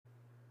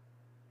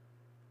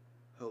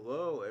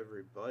Hello,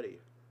 everybody.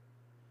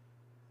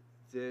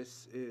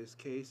 This is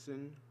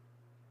kaeson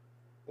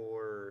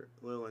or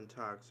Lil and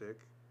Toxic.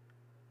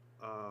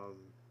 Um,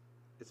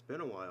 it's been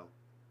a while.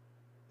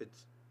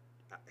 It's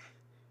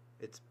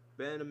it's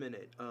been a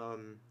minute. I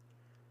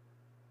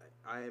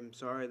am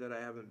sorry that I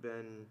haven't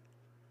been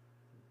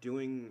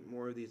doing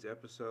more of these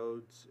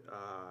episodes.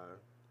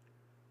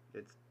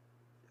 It's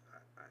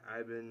I,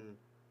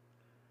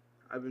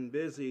 I've been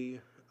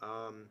busy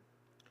um,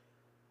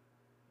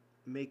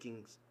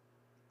 making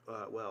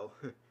well.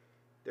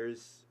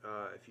 There's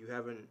if you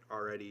haven't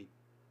already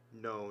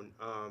known,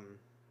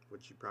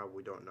 which you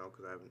probably don't know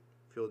because I haven't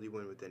filled you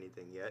in with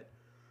anything yet.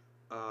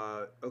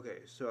 Okay,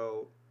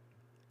 so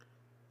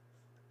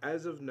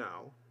as of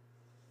now,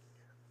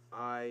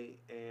 I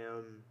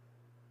am.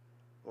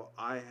 Well,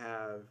 I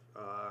have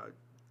a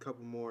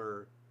couple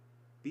more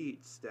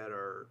beats that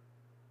are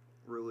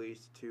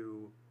released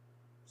to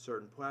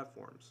certain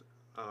platforms.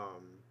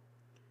 Um,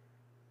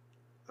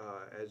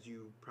 as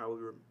you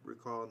probably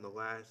recall in the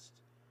last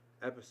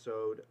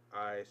episode,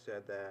 I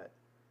said that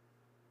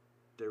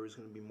there was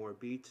going to be more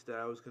beats that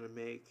I was going to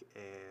make,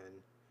 and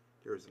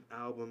there was an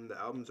album. The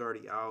album's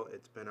already out.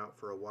 It's been out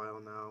for a while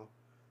now.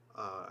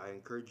 I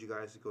encourage you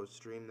guys to go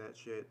stream that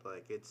shit.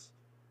 Like it's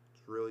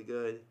really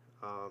good.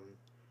 And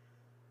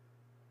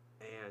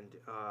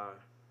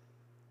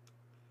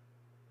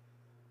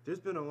there's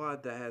been a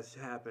lot that has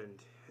happened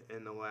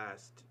in the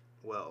last.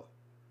 Well,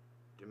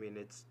 I mean,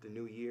 it's the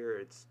new year.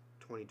 It's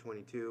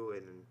 2022,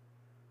 and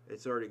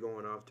it's already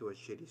going off to a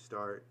shitty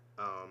start.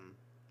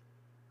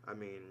 I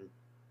mean,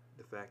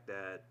 the fact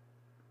that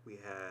we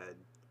had,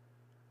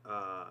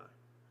 uh,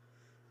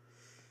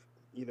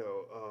 you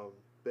know,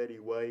 Betty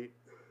White.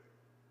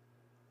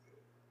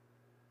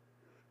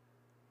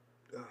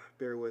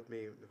 Bear with me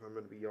if I'm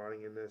going to be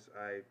yawning in this.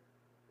 I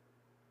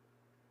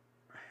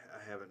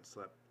haven't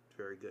slept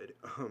very good.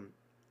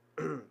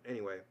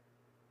 Anyway,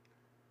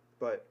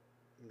 but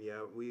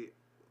yeah, we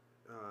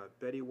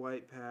Betty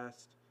White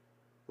passed,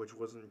 which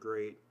wasn't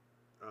great.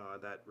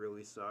 That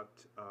really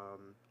sucked.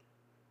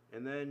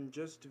 And then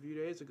just a few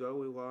days ago,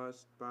 we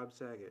lost Bob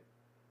Saget.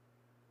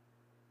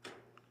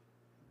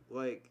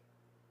 Like,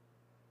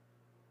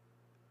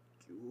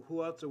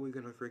 who else are we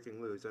gonna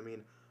freaking lose? I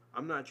mean,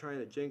 I'm not trying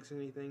to jinx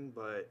anything,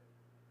 but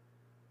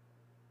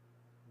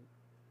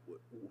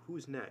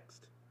who's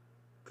next?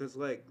 Cause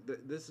like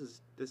this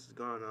is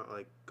gone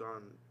like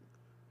gone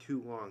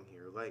too long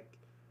here. Like,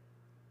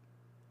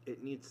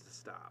 it needs to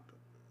stop.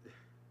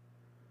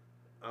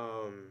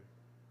 Um,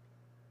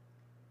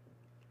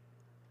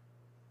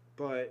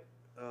 but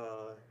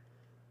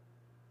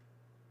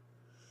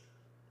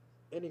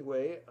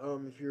anyway,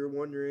 if you're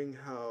wondering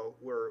how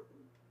where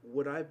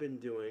what I've been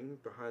doing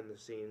behind the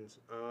scenes,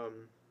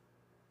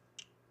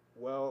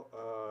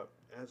 well,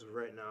 as of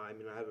right now, I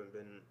mean, I haven't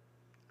been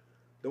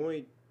the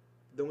only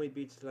the only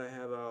beats that I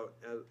have out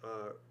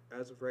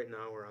as of right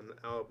now are on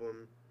the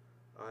album.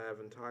 I have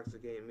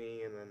Intoxicate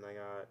Me, and then I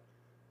got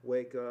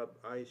Wake Up,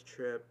 Ice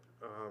Trip.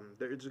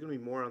 There's gonna be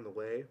more on the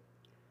way.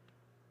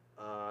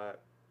 Uh,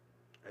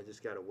 I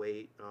just gotta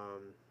wait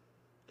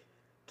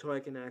till I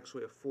can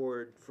actually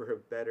afford for a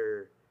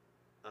better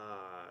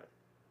uh,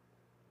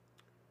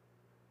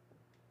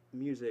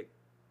 music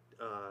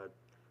uh,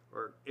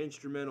 or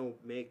instrumental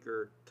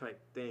maker type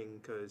thing.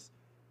 Because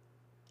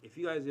if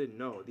you guys didn't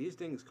know, these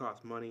things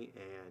cost money,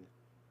 and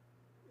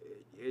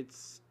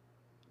it's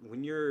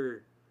when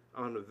you're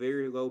on a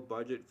very low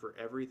budget for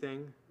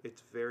everything,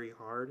 it's very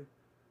hard.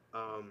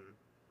 Um,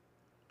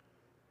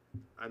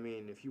 I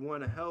mean, if you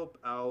want to help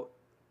out,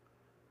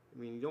 I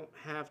mean, you don't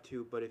have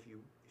to, but if you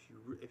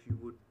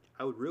would,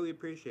 I would really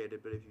appreciate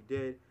it. But if you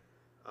did,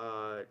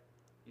 uh,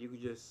 you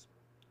could just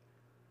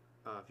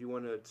if you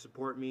want to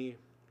support me,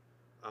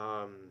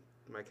 um,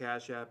 my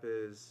Cash App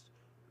is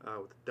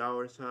with a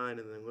dollar sign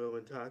and then Lil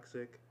and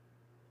Toxic.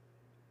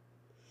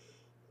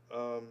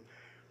 Um,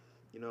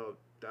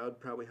 that would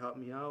probably help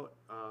me out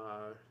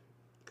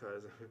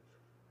because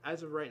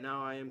as of right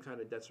now, I am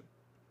kind of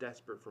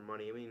desperate for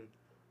money. I mean,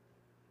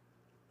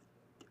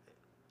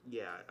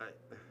 yeah,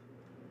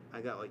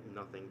 I got like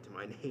nothing to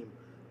my name.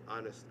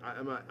 Honest,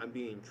 I'm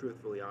being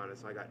truthfully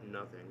honest. I got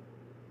nothing.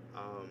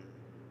 Um,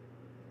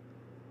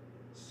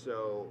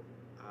 so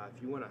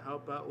if you want to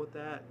help out with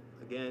that,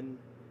 again,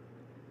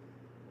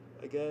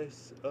 I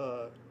guess.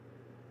 Well,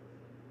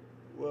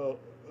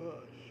 oh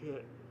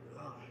shit.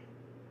 Oh,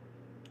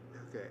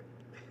 okay.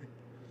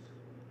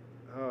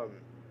 um.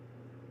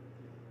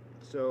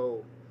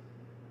 So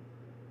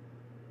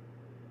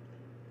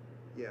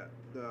yeah.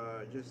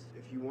 Just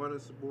if you want to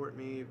support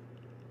me,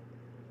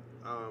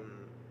 um,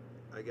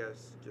 I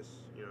guess just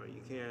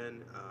you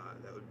can.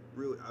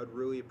 I would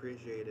really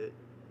appreciate it.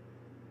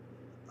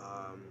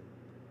 Um,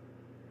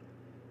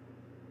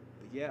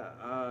 but yeah.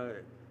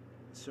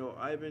 So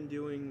I've been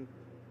doing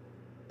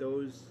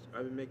those.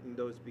 I've been making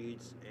those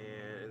beats,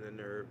 and then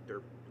they're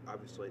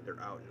obviously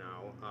they're out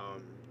now.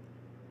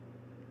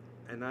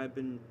 And I've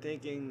been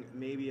thinking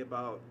maybe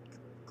about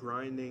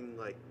grinding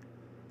like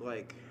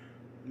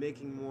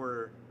making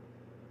more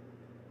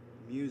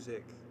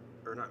music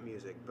or not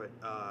music, but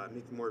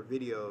making more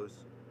videos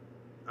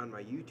on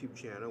my YouTube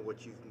channel,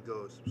 which you can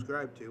go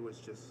subscribe to. It's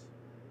just,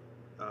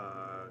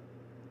 I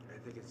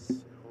think it's,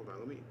 hold on,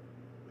 let me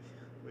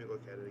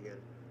look at it again.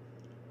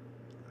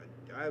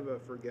 I have a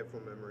forgetful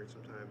memory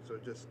sometimes, so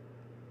just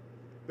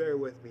bear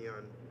with me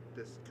on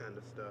this kind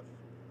of stuff.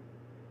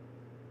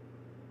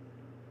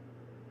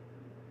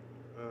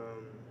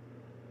 Um,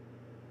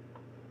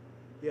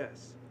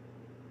 yes.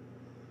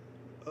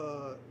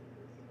 Uh,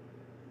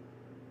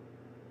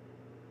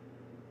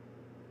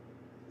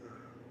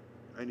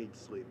 I need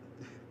sleep.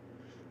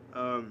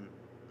 um,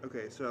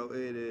 okay, so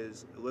it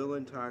is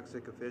Lilin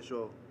Toxic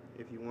Official.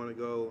 If you want to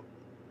go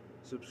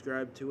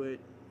subscribe to it,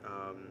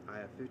 I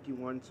have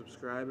 51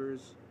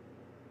 subscribers.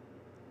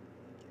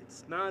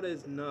 It's not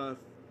as enough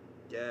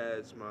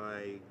as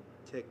my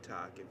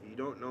TikTok. If you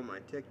don't know my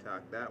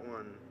TikTok, that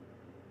one,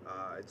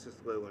 it's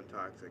just Lilin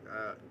Toxic.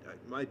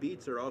 My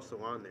beats are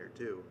also on there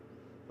too.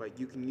 Like,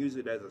 you can use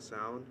it as a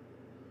sound.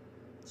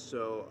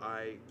 So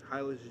I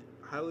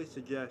highly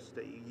suggest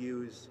that you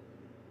use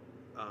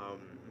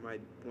my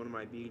one of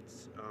my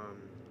beats.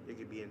 It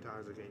could be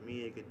Intoxicate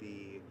Me. It could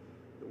be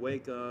the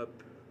Wake Up,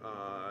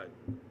 uh,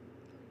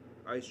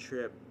 Ice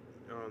Trip.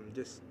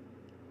 Just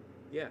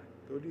yeah,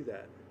 go do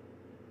that.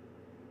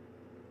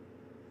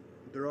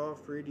 They're all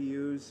free to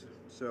use,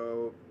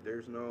 so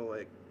there's no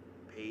like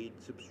paid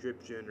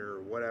subscription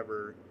or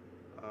whatever.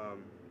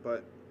 Um,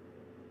 but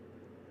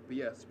but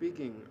yeah,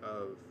 speaking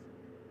of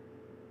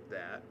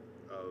that,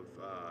 of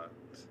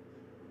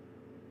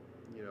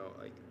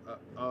like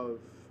of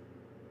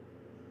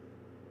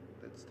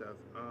that stuff.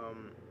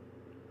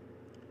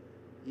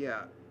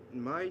 Yeah,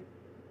 my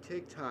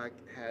TikTok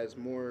has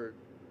more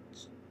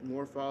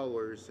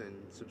followers and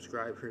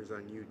subscribers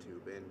on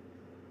YouTube, and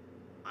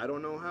I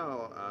don't know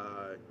how.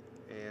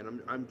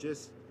 And I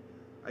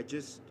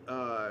just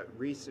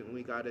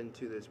recently got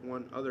into this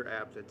one other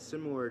app that's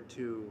similar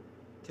to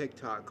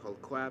TikTok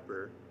called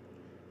Clapper.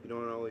 You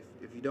don't know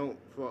if you don't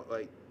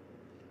like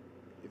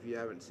if you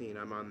haven't seen,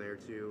 I'm on there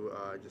too.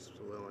 Just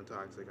a little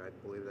intoxic, I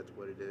believe that's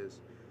what it is.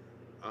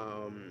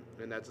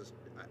 And that's just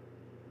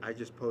I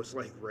just post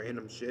like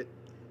random shit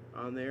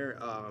on there.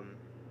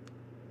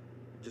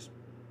 Just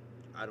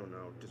I don't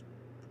know, just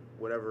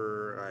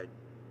whatever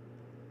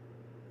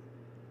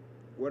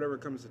whatever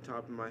comes to the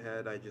top of my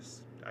head. I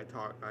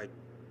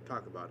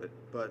talk about it.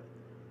 But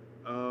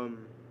so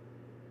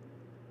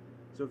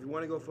if you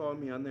want to go follow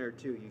me on there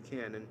too, you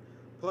can. And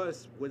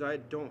plus, what I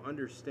don't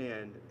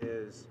understand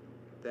is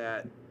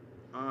that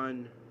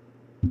on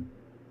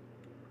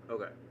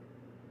okay,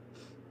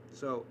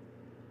 so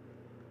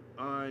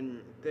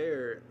on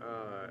there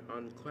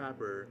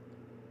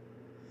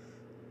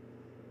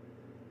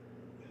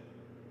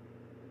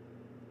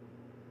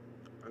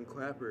on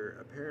Clapper,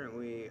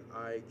 apparently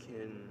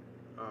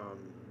um,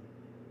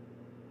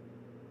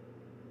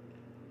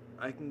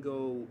 I can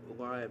go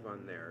live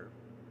on there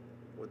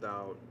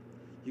without.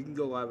 You can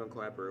go live on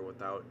Clapper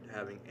without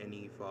having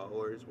any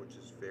followers, which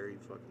is very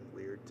fucking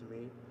weird to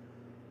me.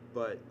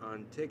 But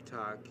on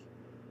TikTok,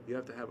 you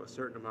have to have a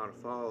certain amount of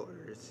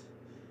followers,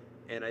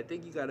 and I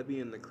think you got to be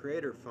in the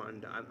creator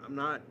fund. I'm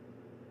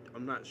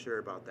not sure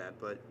about that,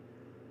 but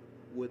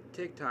with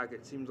TikTok,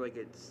 it seems like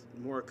it's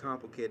more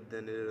complicated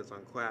than it is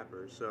on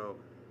Clapper. So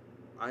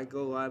I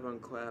go live on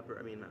Clapper.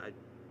 I mean,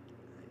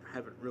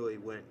 haven't really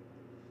went.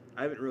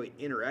 I haven't really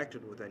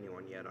interacted with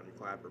anyone yet on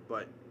Clapper,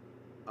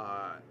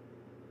 uh,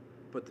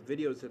 but the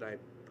videos that I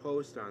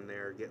post on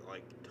there get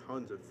like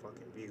tons of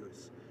fucking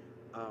views.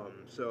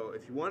 So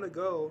if you want to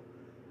go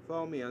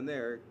follow me on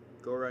there,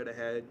 go right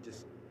ahead.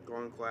 Just go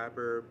on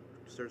Clapper,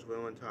 search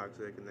Lilin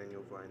Toxic, and then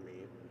you'll find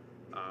me.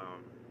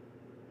 Um,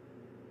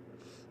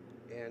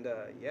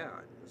 yeah,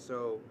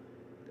 so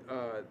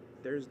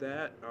there's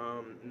that.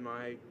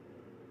 My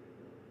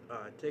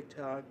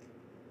TikTok.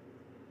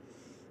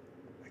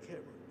 I can't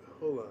remember.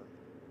 Hold on.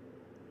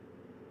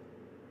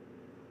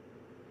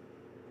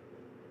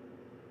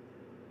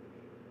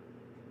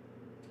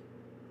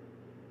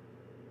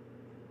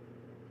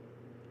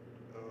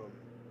 Um,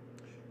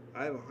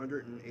 I have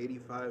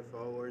 185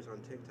 followers on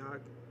TikTok.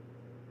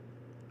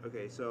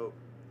 Okay, so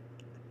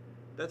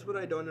that's what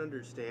I don't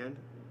understand.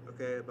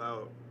 Okay,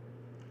 about.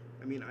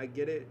 I mean, I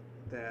get it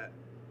that.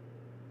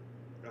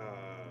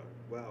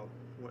 Well,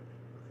 what?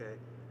 Okay,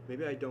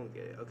 maybe I don't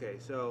get it. Okay,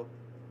 so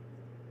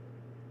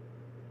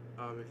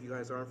if you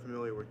guys aren't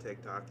familiar with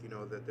TikTok, you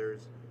know that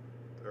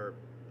or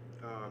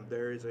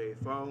there is a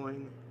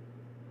following.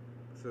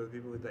 So the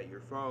people that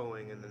you're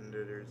following, and then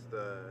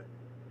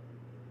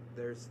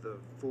there's the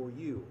for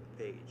you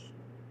page.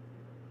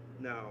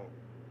 Now,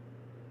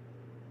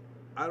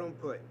 I don't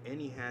put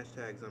any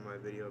hashtags on my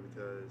video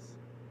because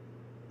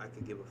I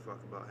could give a fuck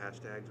about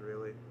hashtags,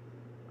 really.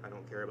 I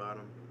don't care about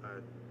them.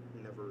 I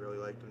never really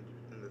liked them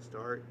in the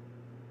start.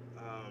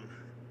 Um,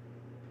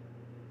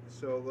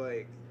 so,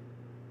 like,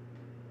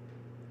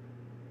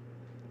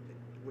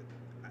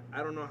 I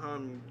don't know how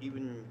I'm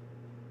even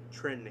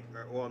trending.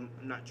 Well, I'm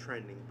not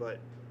trending, but.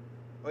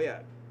 Oh,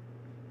 yeah.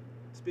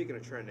 Speaking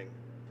of trending,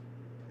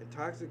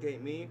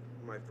 Intoxicate Me,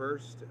 my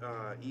first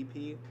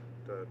EP,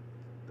 the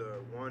the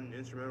one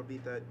instrumental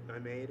beat that I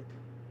made,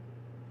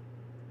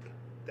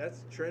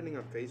 that's trending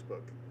on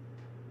Facebook,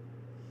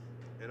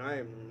 and I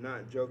am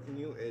not joking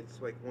you.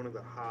 It's like one of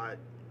the hot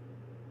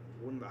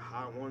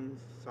ones,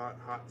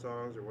 hot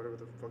songs or whatever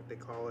the fuck they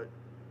call it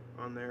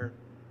on there.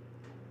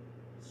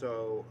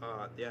 So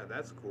yeah,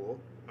 that's cool.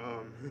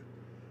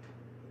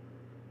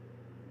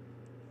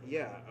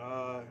 Yeah.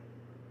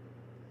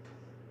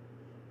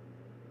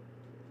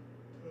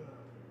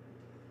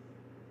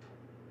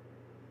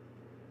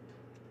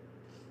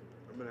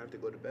 I'm gonna have to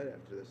go to bed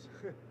after this.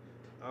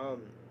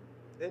 um.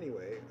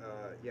 Anyway.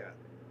 Yeah.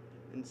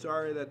 And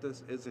sorry that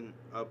this isn't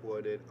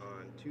uploaded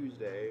on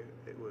Tuesday.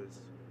 It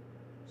was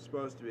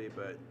supposed to be,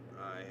 but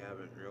I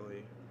haven't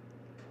really.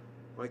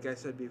 Like I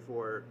said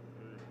before,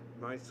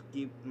 my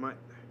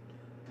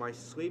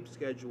sleep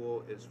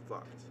schedule is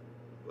fucked.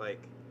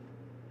 Like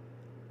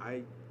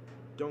I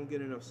don't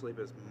get enough sleep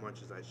as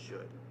much as I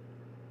should,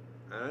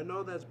 and I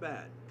know that's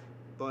bad,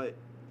 but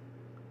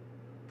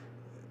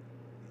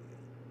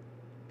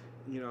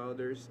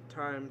there's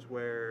times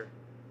where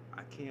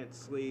I can't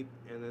sleep,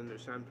 and then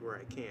there's times where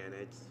I can.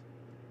 It's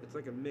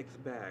like a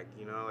mixed bag,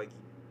 like you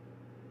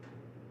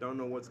don't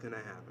know what's gonna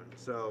happen.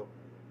 So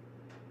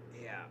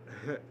yeah,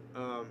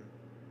 um,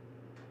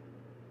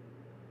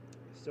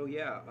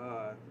 yeah,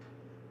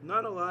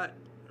 not a lot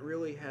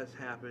really has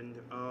happened.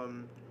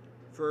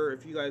 For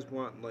if you guys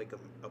want like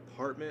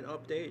apartment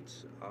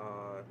updates,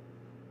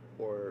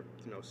 or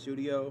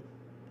studio,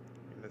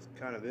 and this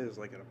kind of is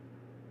like a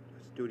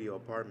studio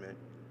apartment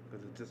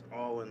because it's just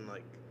all in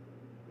like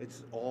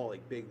it's all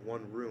like big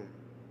one room.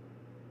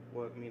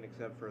 Well, I mean,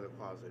 except for the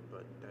closet,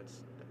 but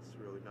that's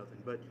really nothing.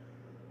 But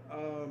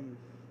um,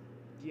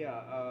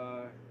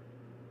 yeah,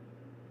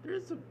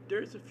 there's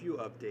a few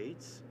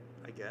updates,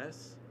 I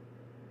guess.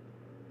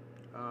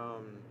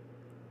 Um,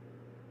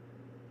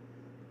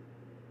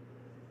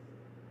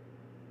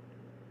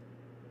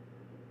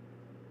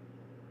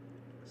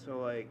 so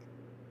like,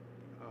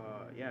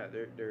 yeah,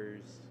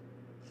 there's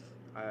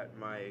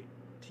my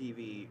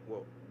TV.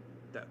 Well,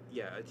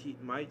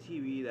 my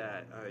TV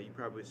that you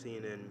probably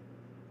seen in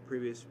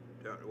previous.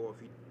 Well,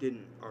 if you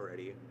didn't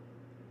already,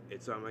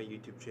 it's on my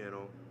YouTube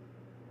channel.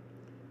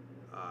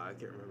 I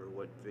can't remember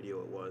what video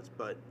it was,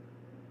 but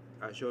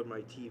I showed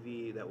my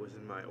TV that was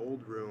in my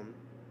old room.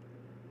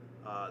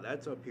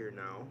 That's up here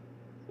now,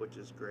 which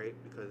is great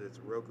because it's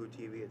a Roku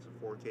TV. It's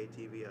a 4K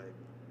TV.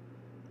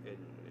 And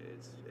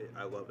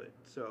I love it.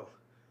 So,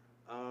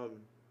 um,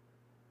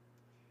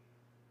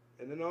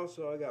 and then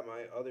also I got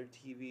my other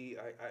TV.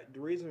 The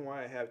reason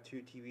why I have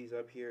two TVs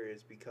up here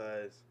is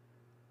because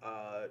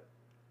uh,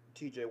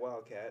 TJ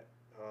Wildcat,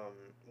 um,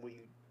 what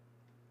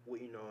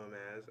you know him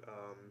as,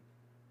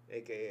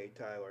 aka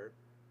Tyler.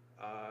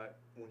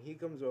 When he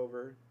comes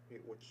over,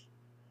 which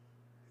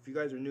if you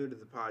guys are new to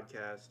the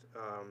podcast,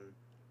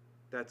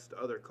 that's the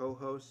other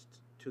co-host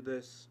to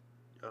this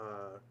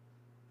uh,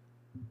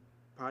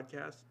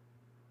 podcast.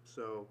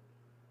 So,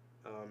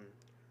 um,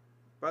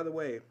 by the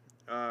way,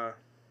 uh,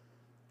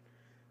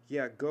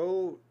 yeah,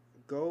 go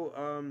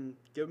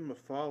give him a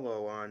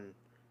follow on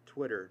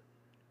Twitter,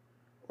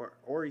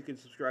 or you can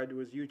subscribe to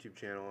his YouTube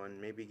channel and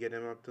maybe get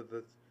him up to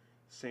the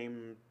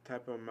same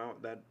type of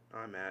amount that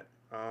I'm at.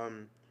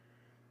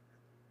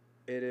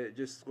 It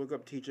just look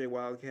up TJ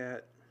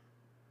Wildcat,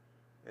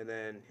 and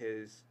then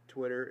his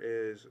Twitter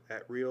is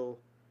at real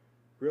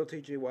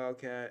TJ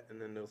Wildcat,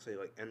 and then they'll say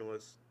like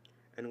endless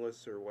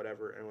or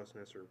whatever,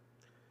 endlessness or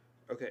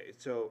okay.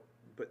 So,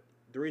 but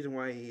the reason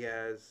why he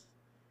has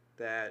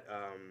that,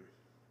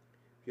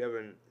 if you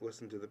haven't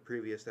listened to the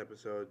previous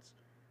episodes,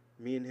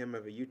 me and him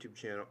have a YouTube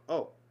channel.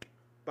 Oh,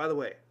 by the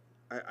way,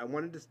 I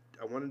wanted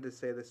to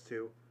say this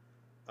too.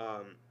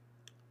 Um,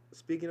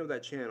 Speaking of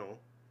that channel,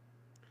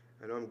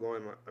 I know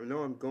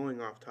I'm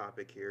going off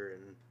topic here,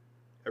 and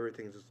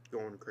everything's just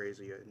going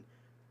crazy,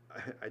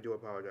 and I do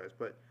apologize.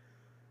 But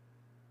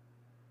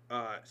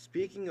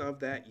speaking of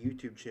that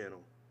YouTube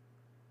channel,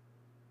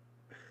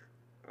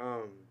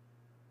 um,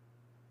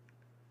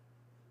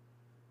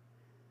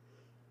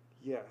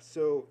 yeah,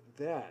 so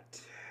that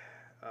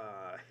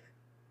uh,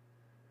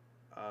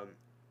 um,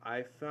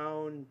 I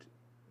found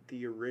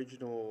the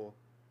original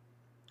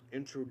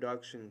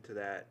introduction to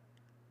that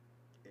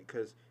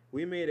because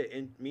me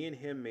and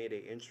him made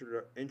a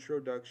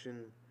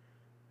introduction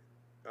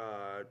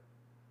uh,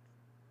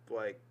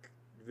 like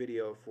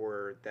video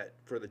for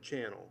the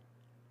channel,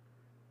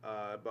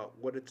 about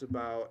what it's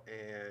about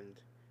and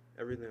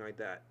everything like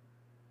that.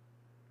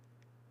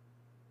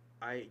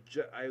 I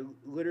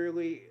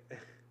literally,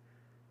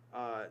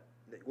 uh,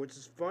 which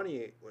is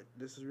funny.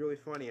 This is really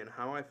funny, and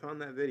how I found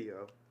that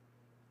video.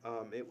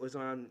 It was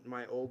on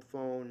my old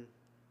phone,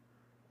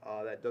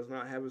 that does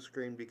not have a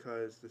screen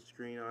because the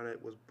screen on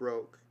it was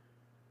broke,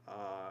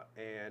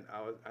 and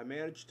I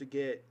managed to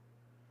get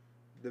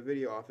the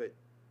video off it.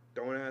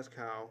 Don't ask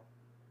how.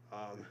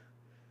 Um,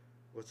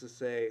 let's just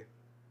say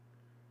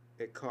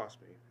it cost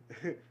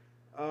me.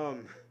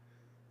 um,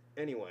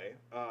 anyway,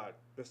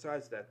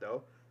 besides that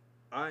though,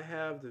 I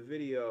have the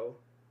video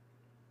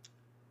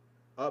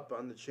up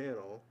on the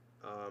channel,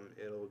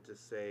 It'll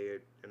just say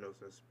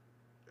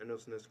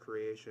Innocence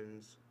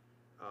Creations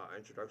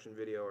introduction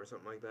video or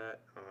something like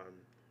that.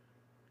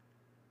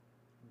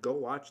 Go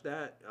watch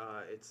that.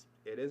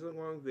 It is a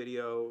long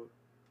video,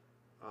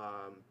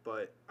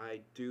 but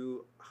I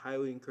do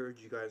highly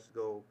encourage you guys to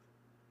go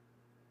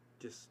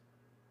just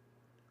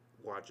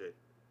watch it,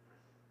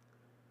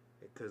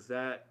 because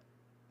that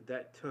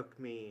took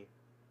me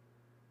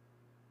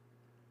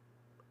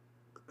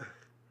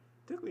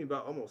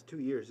about almost 2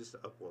 years just to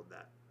upload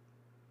that.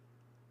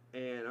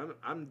 And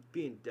I'm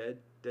being dead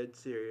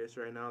serious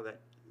right now.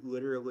 That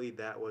literally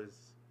that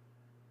was,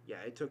 yeah,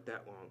 it took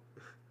that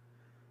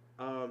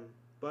long.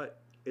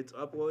 But it's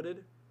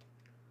uploaded.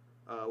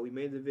 We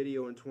made the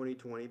video in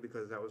 2020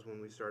 because that was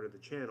when we started the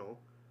channel.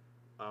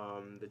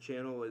 The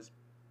channel is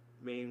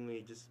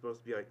mainly just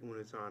supposed to be like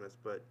Unis Honest,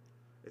 but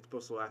it's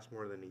supposed to last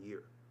more than a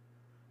year.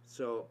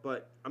 So,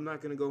 but I'm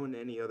not gonna go into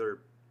any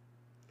other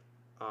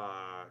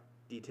uh,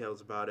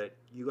 details about it.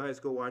 You guys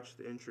go watch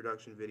the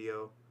introduction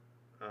video.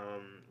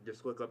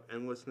 Just look up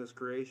Endlessness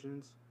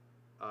Creations.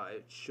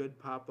 It should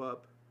pop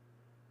up.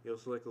 You'll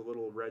see like a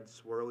little red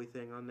swirly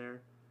thing on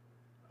there.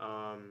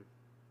 Um,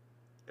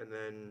 and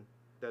then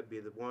that'd be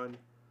the one.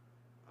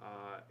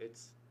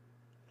 It's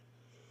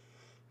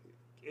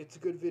a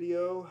good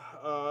video.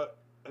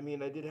 I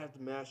mean, I did have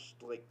to mash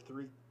like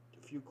a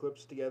few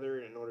clips together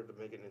in order to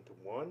make it into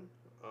one.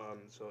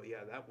 So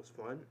yeah, that was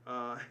fun.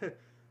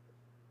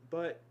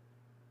 But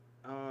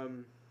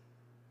um,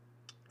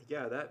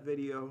 yeah, that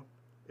video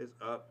is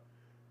up.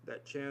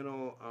 That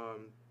channel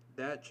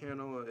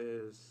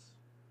is.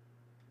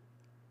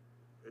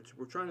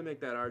 We're trying to make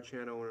that our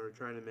channel, and we're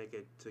trying to make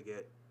it to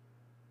get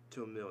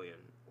to 1 million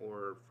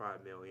or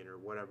 5 million or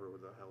whatever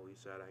the hell he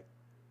said.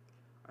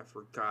 I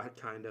forgot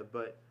kind of,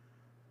 but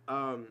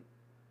um,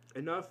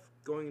 enough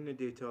going into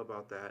detail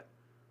about that.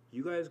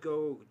 You guys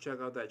go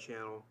check out that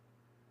channel,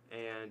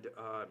 and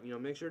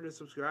make sure to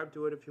subscribe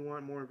to it if you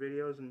want more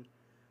videos. And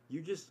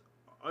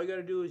all you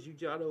gotta do is you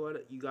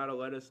gotta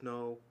let us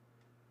know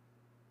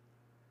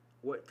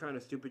what kind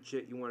of stupid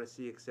shit you want to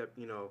see, except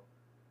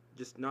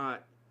just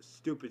not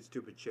stupid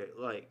shit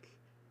like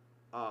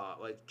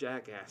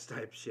jackass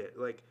type shit.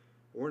 Like,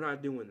 we're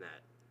not doing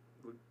that.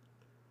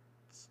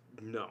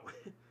 No.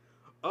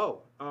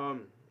 Oh,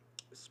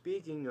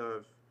 speaking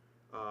of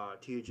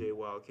TJ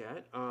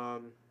Wildcat,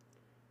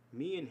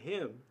 me and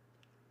him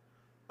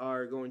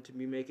are going to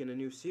be making a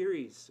new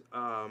series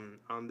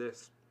on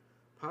this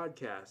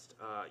podcast.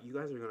 You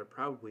guys are going to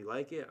probably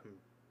like it. I'm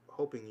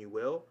hoping you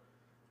will.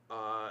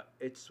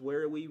 It's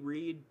where we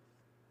read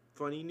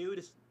funny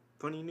news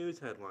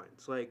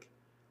headlines, like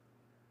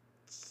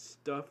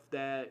stuff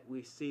that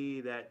we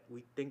see that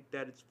we think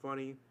that it's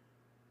funny.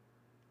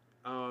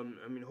 I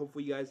mean,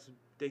 hopefully you guys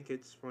think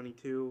it's funny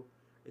too.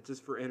 It's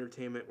just for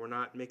entertainment. We're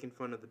not making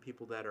fun of the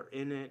people that are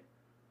in it,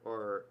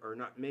 or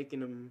not making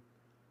them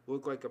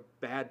look like a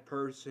bad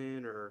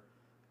person, or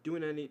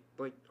doing any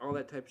like all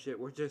that type of shit.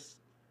 We're just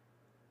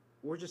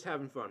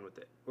having fun with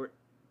it.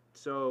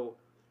 So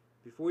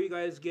before you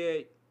guys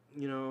get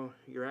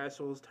your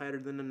assholes tighter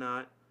than a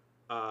knot,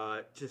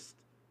 just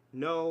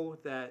know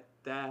that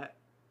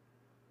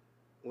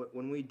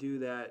when we do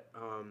that,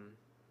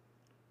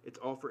 it's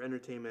all for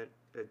entertainment.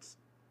 It's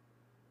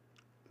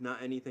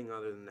not anything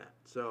other than that.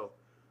 So,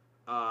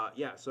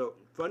 yeah. So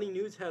funny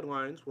news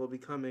headlines will be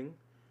coming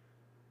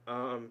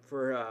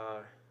for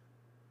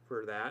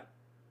that.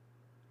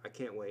 I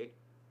can't wait.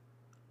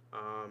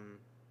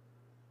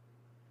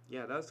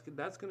 Yeah, that's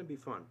gonna be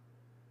fun.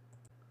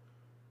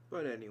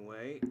 But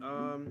anyway,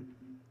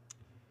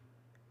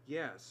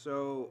 yeah.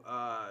 So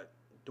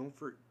don't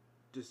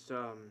just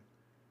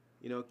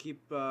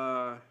keep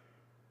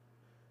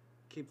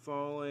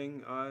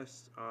following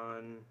us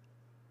on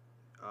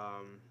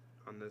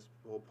this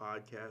whole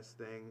podcast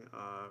thing.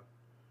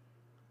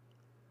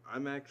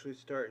 I'm actually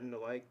starting to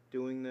like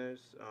doing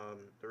this.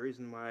 The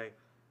reason why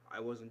I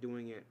wasn't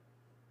doing it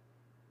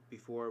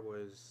before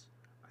was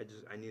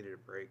I needed a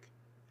break,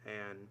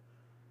 and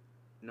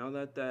now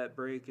that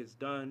break is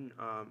done,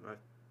 I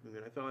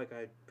felt like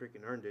I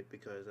freaking earned it,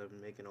 because I've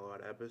been making a lot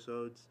of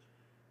episodes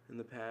in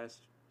the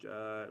past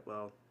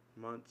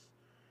months.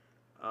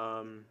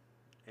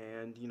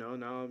 And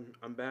now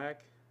I'm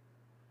back,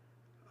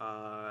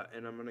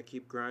 and I'm gonna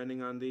keep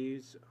grinding on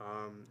these,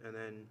 and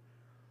then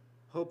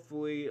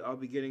hopefully I'll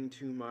be getting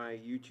to my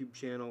YouTube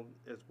channel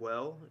as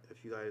well.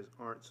 If you guys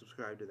aren't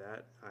subscribed to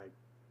that, I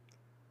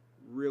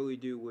really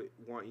do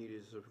want you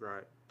to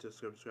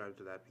subscribe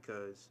to that,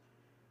 because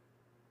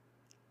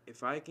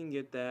if I can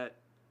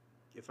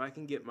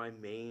get my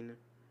main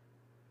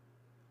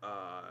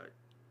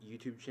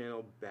YouTube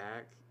channel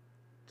back,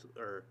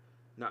 or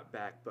not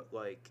back, but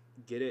like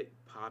get it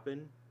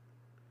poppin',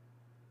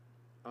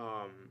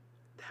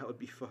 that would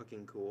be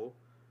fucking cool.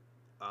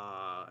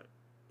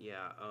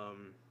 Yeah.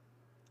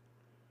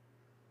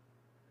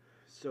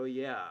 So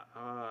yeah,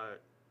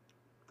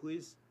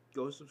 please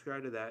go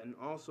subscribe to that. And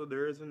also,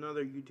 there is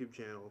another YouTube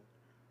channel,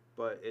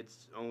 but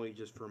it's only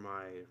just for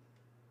my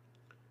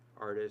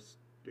artists,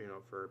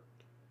 for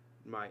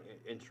my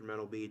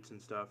instrumental beats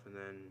and stuff, and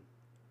then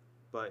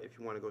but if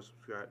you want to go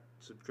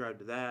subscribe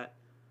to that,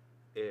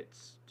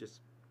 it's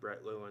just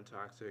Brett Little and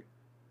Toxic.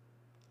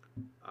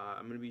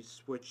 I'm gonna be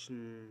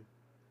switching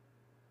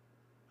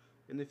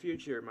in the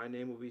future. My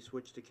name will be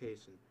switched to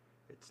Kason.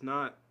 It's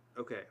not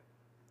okay.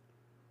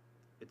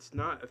 It's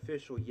not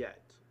official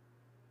yet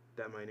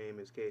that my name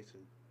is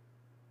Kason,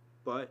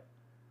 but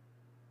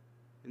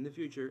in the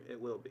future it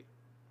will be.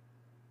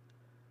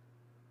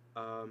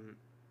 Um,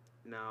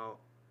 Now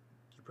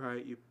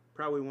you're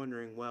probably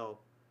wondering, well,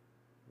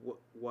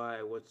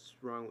 why? What's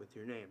wrong with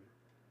your name?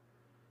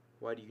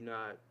 Why do you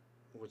not?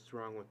 What's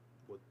wrong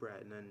with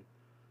Brett? And then,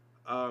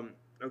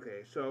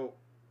 okay, so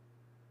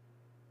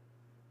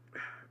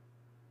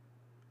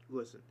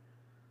listen.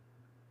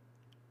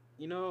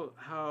 You know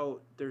how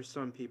there's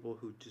some people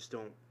who just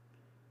don't.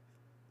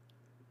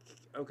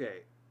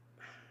 Okay,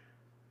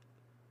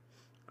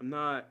 I'm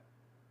not.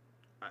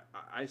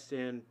 I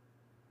stand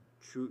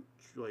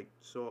like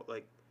so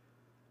like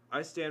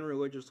I stand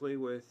religiously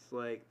with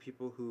like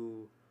people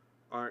who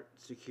aren't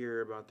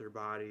secure about their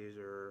bodies,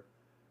 or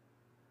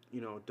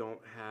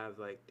don't have,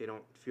 like, they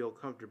don't feel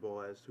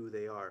comfortable as who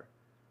they are.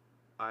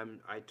 I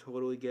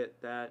totally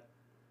get that.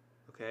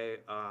 Okay,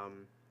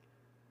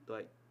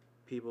 like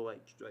people like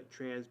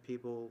trans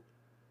people,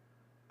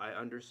 I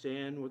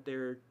understand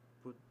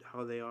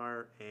how they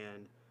are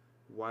and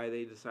why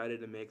they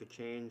decided to make a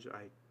change.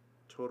 I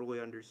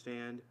totally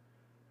understand.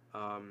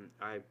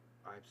 I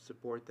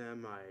support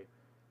them.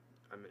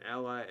 I'm an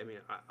ally. I mean,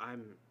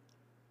 I'm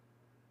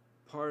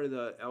part of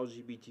the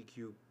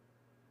LGBTQ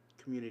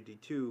community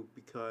too,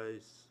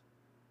 because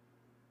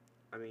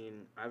I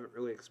mean, I haven't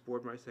really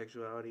explored my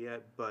sexuality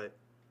yet, but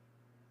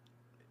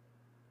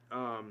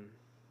um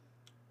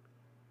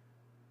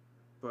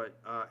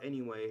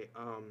anyway,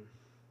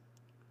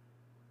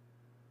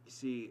 you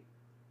see,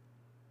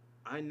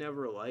 I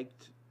never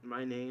liked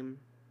my name,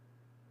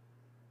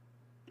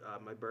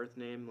 my birth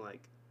name.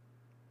 Like,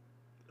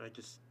 I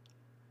just,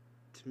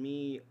 to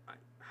me,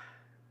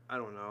 I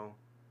don't know.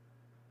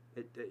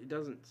 It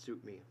doesn't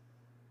suit me.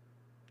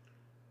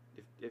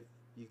 If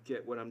you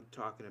get what I'm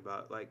talking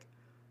about, like,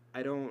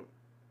 I don't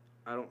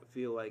I don't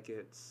feel like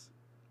it's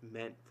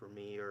meant for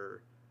me,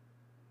 or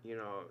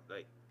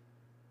like,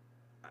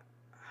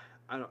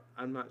 I,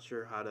 I'm not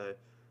sure how to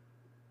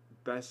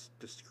best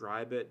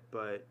describe it,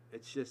 but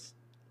it's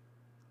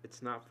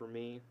not for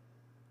me.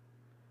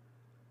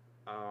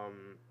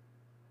 Um,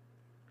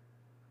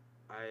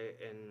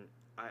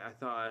 I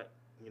thought,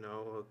 you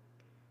know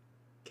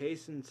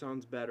Kason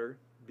sounds better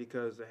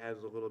because it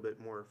has a little bit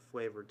more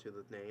flavor to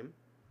the name.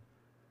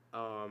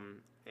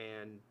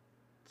 And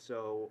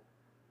so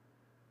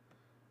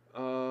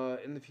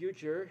in the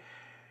future,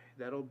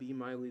 that'll be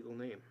my legal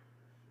name,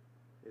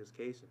 is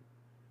Kason.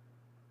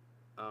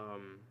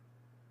 Um,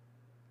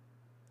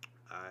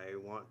 I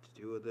want to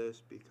do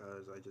this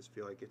because I just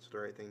feel like it's the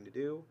right thing to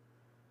do.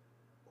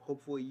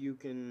 Hopefully, you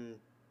can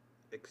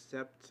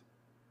accept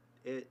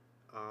it.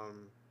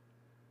 Um,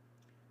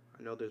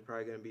 I know there's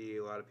probably going to be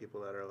a lot of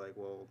people that are like,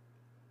 well,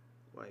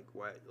 like,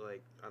 what?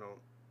 Like, I don't,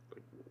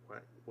 like,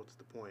 what? What's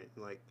the point?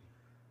 Like,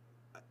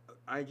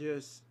 I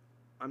just,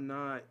 I'm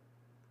not,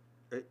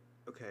 it,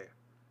 okay.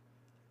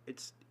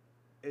 It's,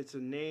 it's a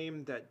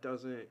name that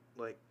doesn't,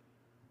 like,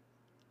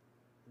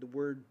 the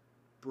word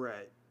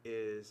Brett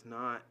is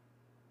not,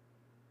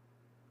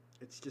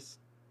 it's just,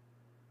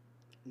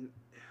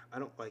 I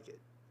don't like it.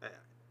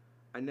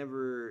 I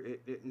never,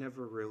 it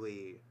never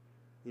really,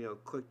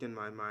 clicked in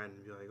my mind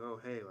and be like, oh,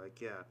 hey,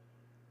 like, yeah,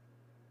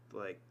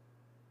 like,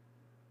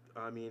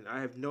 I mean,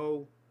 I have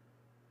no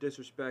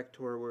disrespect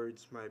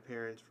towards my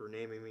parents for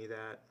naming me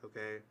that,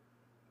 okay?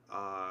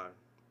 Uh,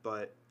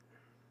 but,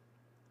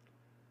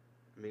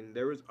 I mean,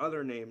 there was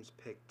other names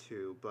picked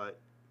too, but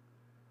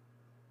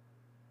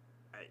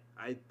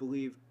I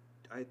believe,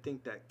 I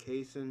think that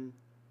Kason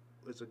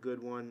was a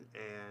good one,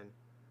 and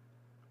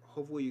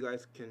hopefully you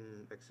guys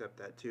can accept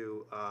that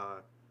too.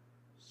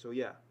 So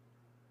yeah,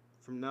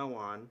 from now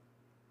on,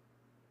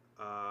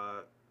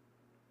 uh,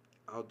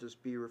 I'll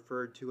just be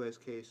referred to as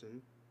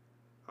Kason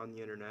on the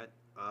internet.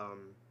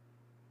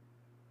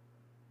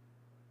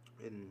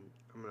 And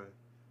I'm gonna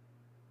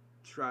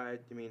try.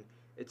 I mean,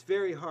 it's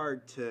very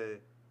hard to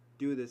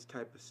do this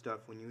type of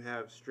stuff when you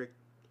have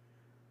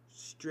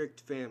strict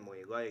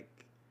family. Like,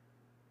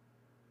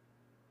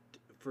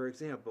 for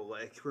example,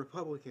 like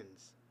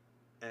Republicans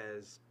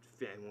as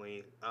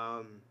family.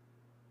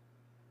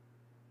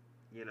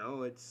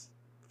 It's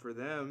for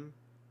them.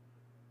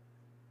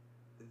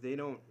 They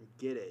don't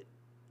get it.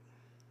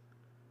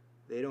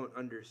 They don't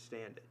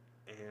understand it,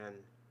 and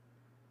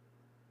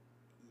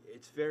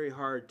it's very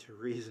hard to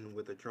reason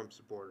with a Trump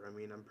supporter. I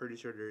mean, I'm pretty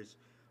sure there's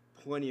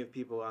plenty of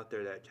people out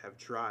there that have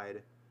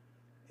tried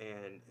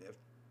and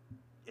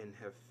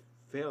have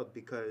failed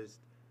because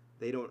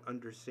they don't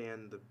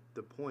understand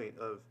the point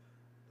of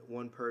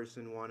one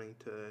person wanting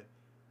to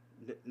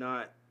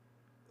not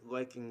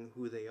liking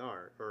who they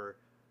are, or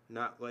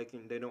not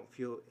liking, they don't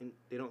feel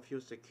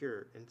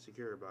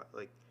insecure about,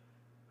 like,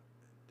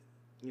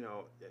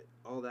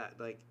 all that,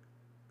 like,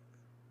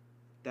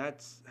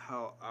 That's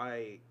how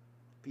I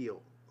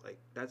feel. Like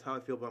that's how I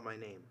feel about my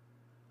name.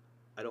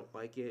 I don't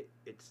like it.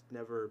 It's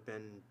never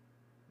been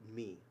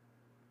me.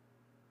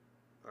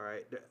 All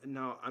right.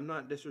 Now I'm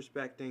not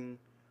disrespecting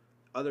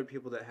other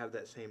people that have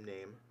that same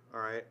name.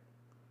 All right.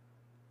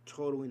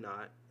 Totally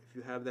not. If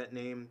you have that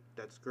name,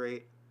 that's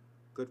great.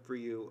 Good for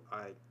you.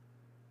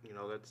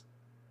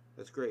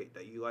 That's great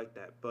that you like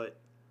that. But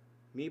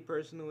me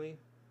personally,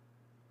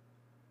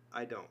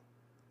 I don't.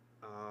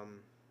 Um,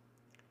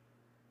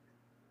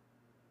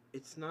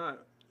 it's not.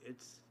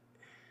 It's.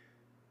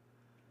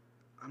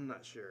 I'm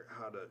not sure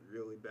how to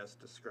really best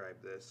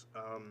describe this.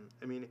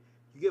 I mean,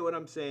 you get what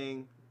I'm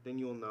saying, then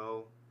you'll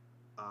know.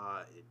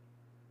 It,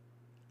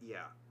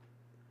 yeah.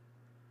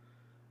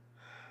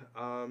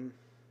 Um,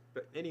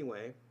 but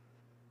anyway,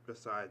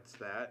 besides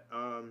that,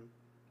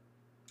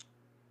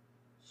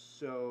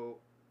 so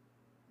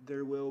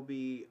there will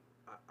be.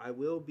 I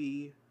will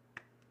be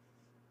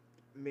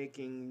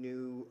making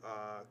new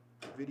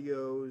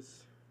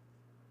videos.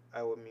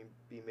 I will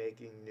be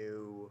making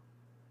new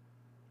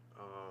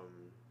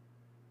um,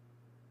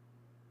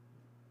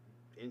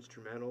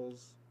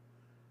 instrumentals.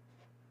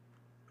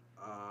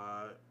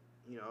 Uh,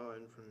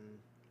 and from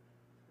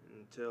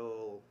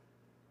until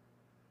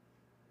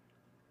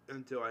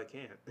until I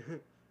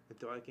can't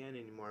until I can't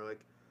anymore. Like,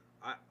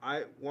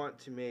 I want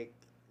to make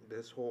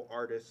this whole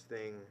artist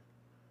thing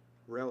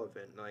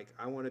relevant. Like,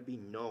 I want to be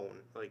known.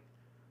 Like,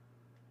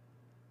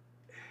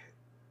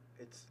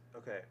 it's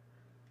okay.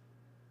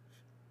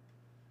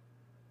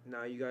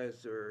 Now you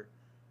guys are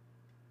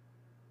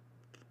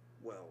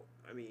well.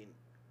 I mean,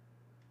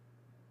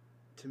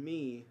 to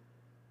me,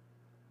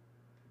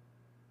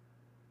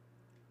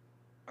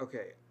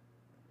 okay.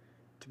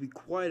 To be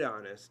quite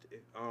honest,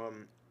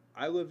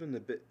 I live in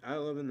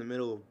the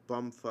middle of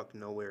bumfuck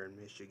nowhere in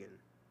Michigan,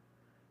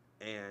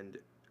 and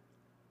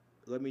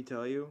let me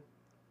tell you,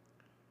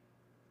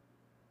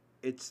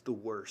 it's the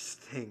worst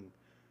thing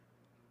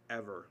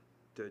ever.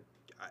 To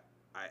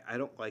I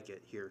don't like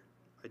it here.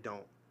 I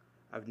don't.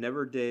 I've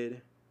never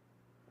did.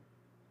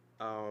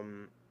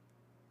 Um,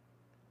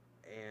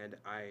 and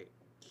I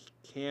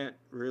can't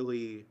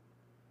really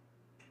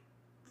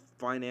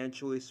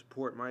financially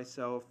support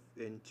myself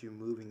into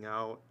moving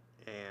out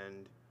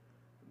and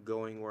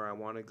going where I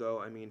want to go.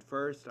 I mean,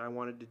 first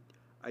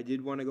I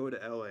did want to go to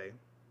LA.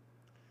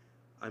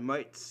 I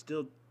might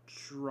still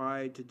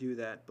try to do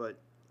that, but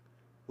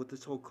with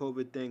this whole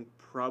COVID thing,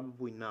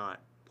 probably not.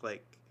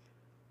 Like,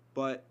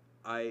 but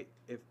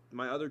if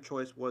my other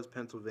choice was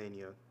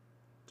Pennsylvania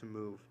to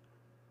move,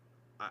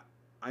 I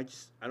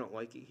I don't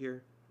like it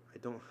here. I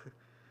don't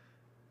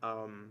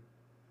um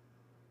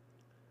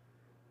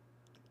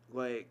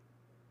like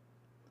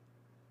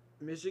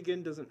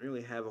Michigan doesn't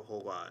really have a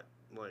whole lot.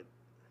 Like,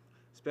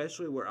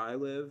 especially where I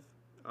live,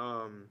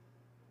 um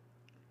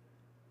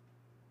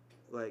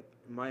like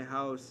my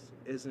house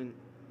isn't.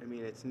 I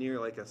mean, it's near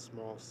like a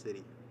small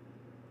city.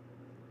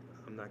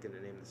 I'm not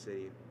gonna name the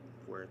city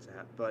where it's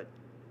at, but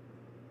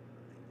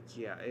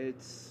yeah,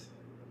 it's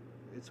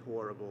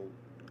horrible.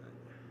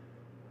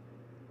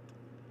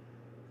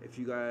 If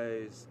you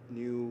guys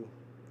knew,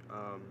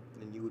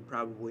 then you would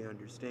probably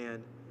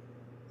understand.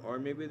 Or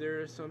maybe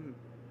there are some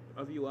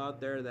of you out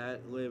there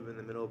that live in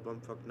the middle of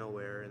bumfuck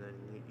nowhere, and then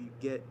you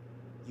get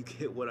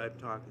what I'm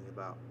talking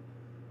about.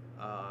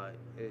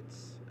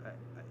 It's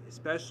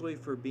especially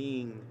for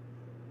being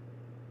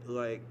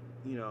like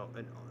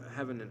an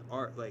having an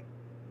art like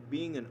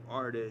being an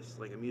artist,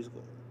 like a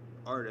musical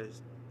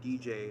artist,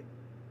 DJ.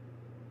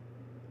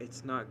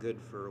 It's not good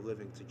for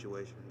living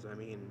situations. I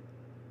mean,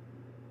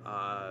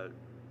 uh,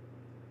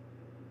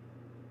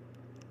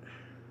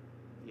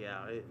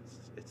 yeah,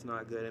 it's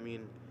not good. I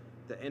mean,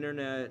 the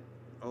internet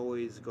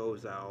always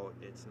goes out.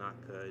 It's not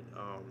good.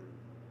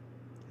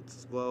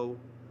 It's slow.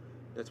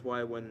 That's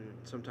why when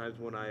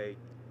I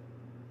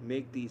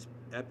make these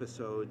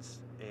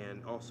episodes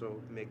and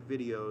also make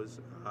videos,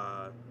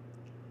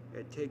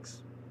 it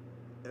takes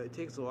it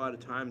takes a lot of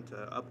time to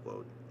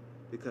upload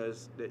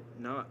because it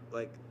not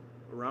like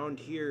around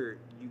here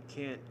you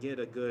can't get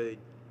a good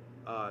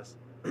uh,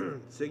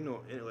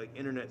 signal like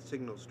internet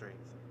signal strength.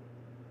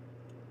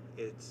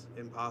 It's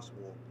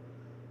impossible.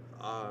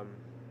 Um,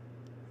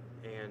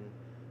 and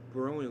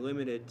we're only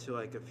limited to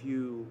like a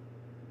few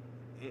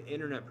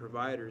internet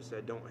providers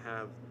that don't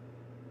have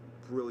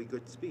really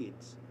good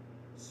speeds.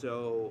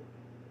 So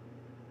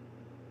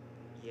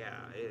yeah,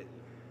 it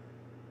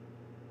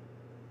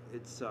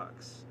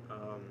sucks.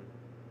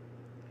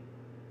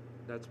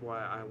 That's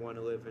why I want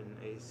to live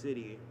in a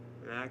city,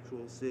 an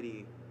actual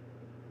city,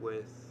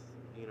 with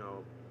you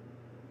know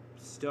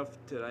stuff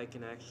that I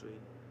can actually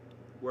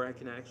where I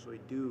can actually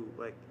do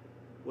like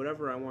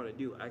whatever I want to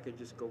do. I could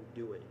just go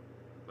do it.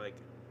 Like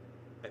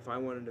if I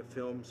wanted to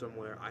film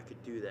somewhere, I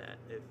could do that.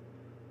 If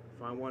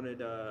I wanted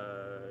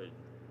to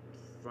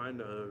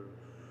find a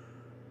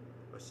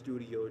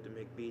studio to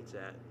make beats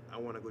at, I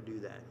want to go do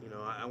that.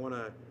 I want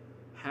to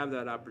have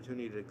that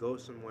opportunity to go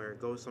somewhere,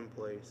 go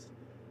someplace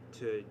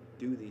to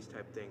do these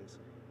type things.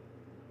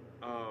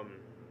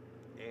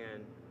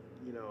 And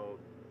you know,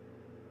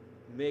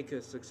 make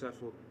a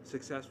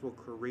successful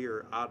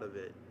career out of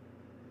it.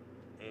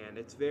 And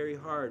it's very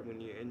hard when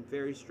you and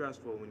very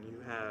stressful when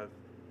you have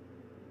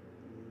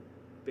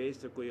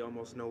basically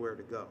almost nowhere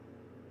to go.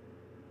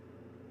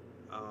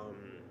 Um,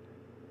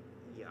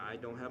 yeah, I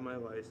don't have my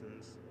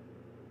license,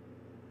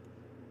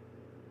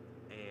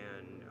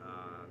 and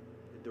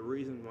the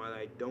reason why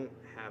I don't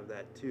have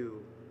that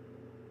too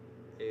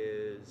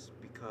is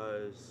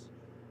because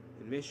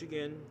in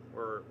Michigan,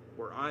 or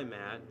where I'm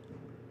at,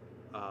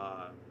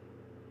 uh,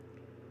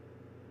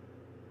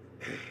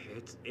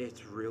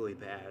 it's really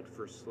bad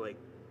for like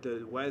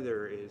the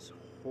weather is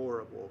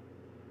horrible.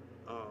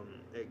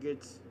 It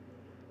gets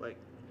like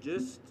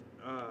just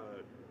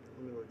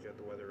let me look at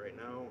the weather right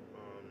now.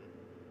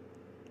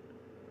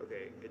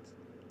 Okay,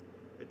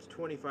 it's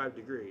 25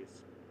 degrees.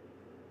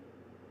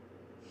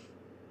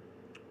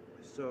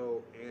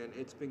 So and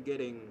it's been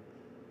getting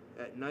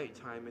at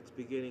nighttime. It's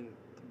been getting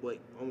like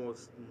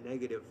almost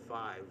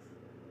 -5.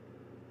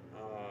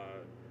 Uh,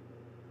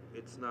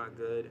 it's not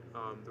good.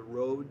 The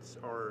roads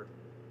are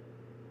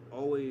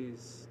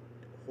always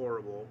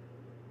horrible.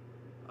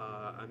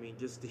 I mean,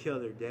 just the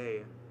other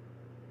day,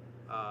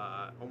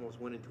 almost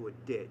went into a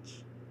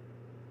ditch.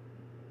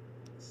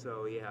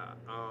 So yeah,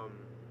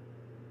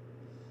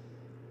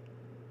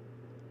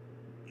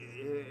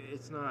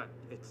 it's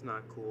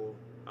not cool.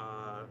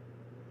 Uh,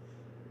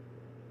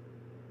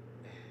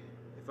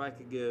 if I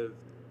could give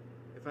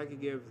if I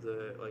could give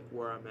the like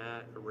where I'm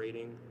at a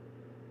rating,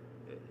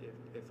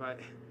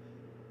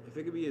 if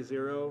it could be a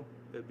 0,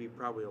 it'd be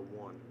probably a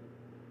 1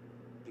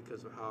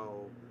 because of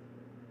how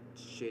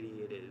shitty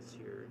it is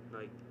here.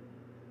 Like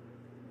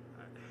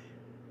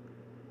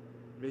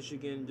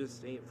Michigan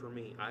just ain't for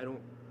me. I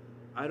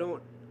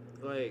don't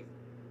like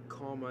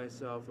call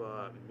myself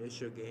a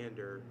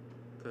Michigander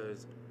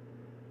because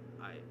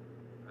I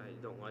I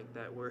don't like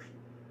that word.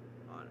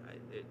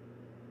 It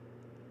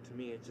to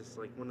me it's just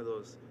like one of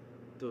those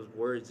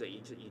words that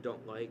you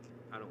don't like.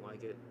 I don't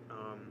like it.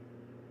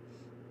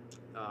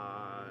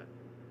 Uh,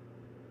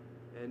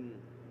 and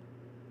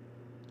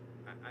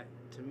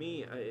to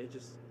me, it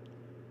just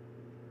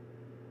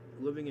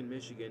living in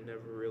Michigan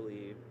never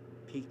really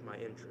piqued my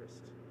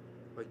interest.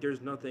 Like,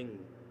 there's nothing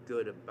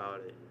good about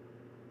it.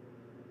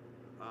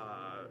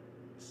 Uh,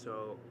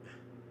 so,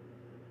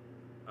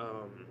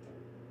 um,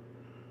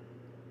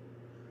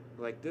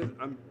 like this,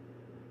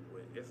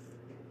 if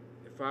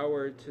if I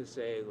were to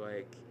say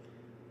like,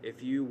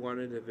 if you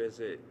wanted to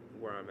visit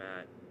where I'm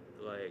at,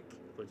 like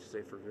let's just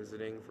say for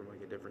visiting from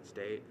like a different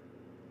state,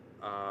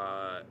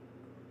 uh,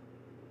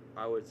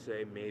 I would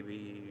say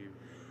maybe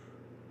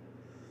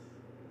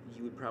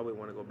you would probably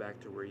want to go back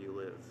to where you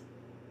live,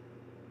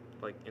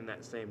 like in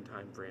that same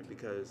time frame,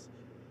 because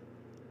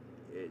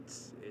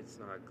it's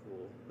not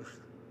cool.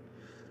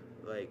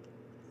 Like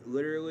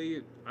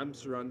literally, I'm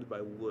surrounded by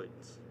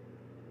woods.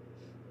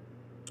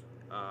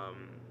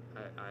 Um,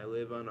 I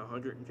live on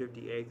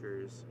 150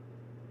 acres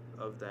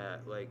of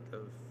that, like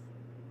of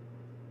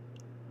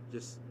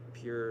just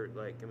pure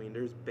like I mean,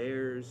 there's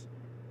bears,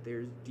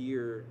 there's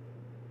deer,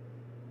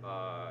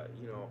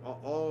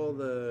 all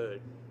the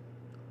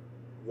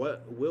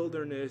what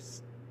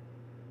wilderness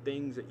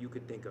things that you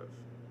could think of.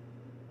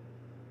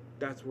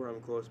 That's where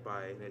I'm close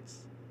by, and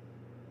it's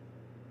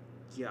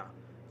yeah.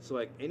 So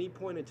like any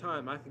point in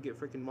time, I could get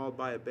freaking mauled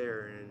by a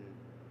bear in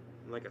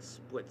like a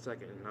split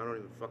second, and I don't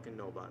even fucking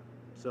know about it.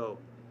 So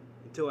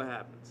until it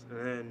happens,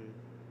 and then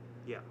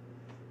yeah.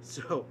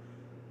 So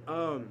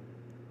um,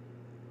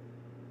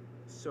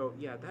 so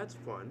yeah, that's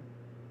fun.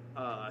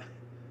 Uh,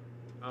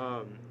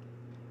 um,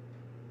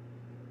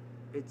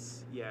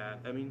 it's yeah.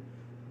 I mean,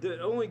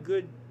 the only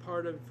good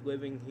part of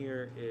living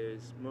here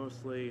is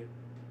mostly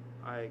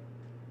I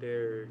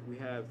there we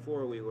have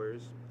four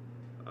wheelers.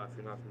 If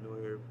you're not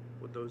familiar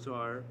what those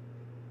are,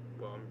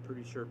 well, I'm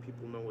pretty sure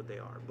people know what they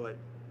are. But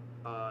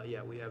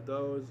yeah, we have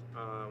those.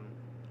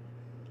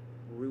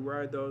 We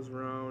ride those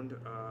around,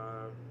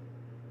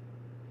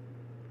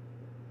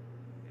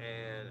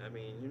 and I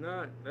mean, you're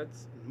not.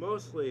 That's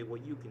mostly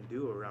what you can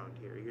do around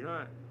here. You're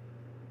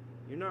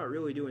not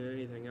really doing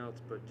anything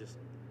else but just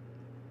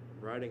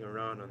riding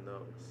around on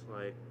those.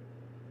 Like,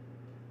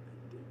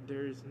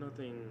 there's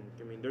nothing.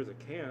 I mean, there's a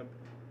camp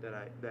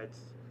that's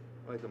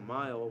like a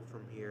mile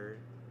from here.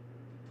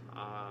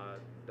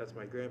 That's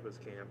my grandpa's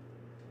camp.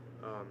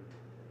 Um,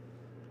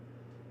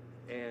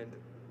 and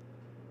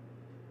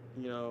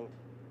you know,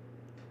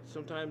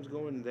 sometimes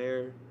going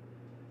there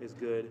is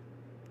good,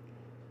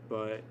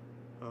 but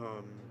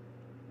um,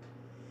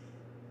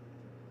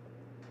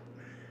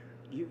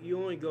 you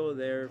only go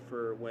there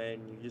for when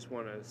you just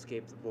want to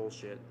escape the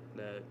bullshit.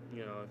 That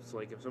it's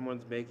like if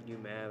someone's making you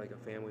mad, like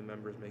a family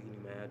member's making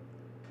you mad,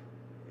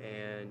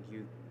 and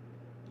you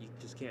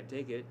just can't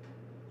take it,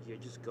 you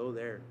just go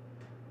there.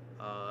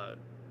 Uh,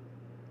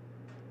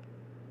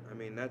 I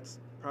mean, that's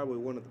probably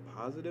one of the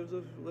positives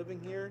of living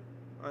here.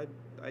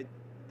 I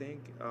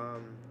think.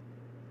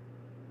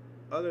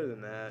 Other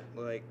than that,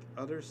 like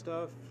other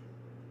stuff,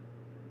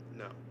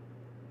 no.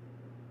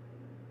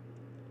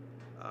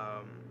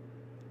 Um,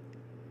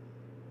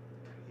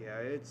 yeah,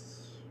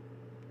 it's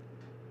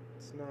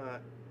it's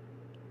not.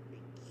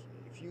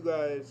 If you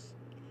guys,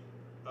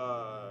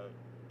 uh,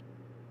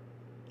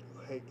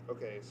 like,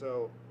 okay,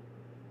 so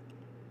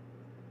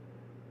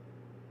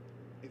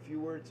if you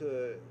were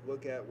to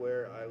look at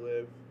where I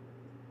live,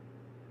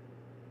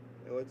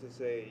 and let's just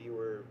say you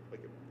were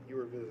like you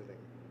were visiting,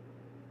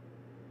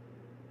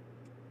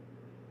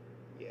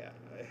 yeah,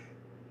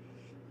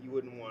 you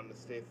wouldn't want to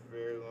stay for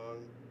very long.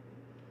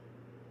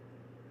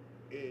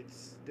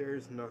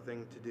 There's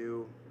nothing to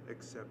do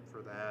except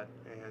for that,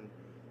 and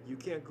you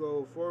can't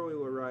go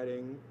four-wheeler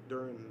riding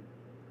during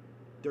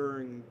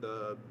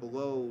the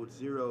below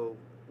zero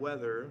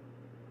weather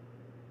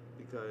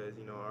because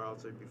or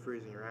else it'd be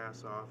freezing your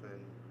ass off,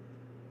 and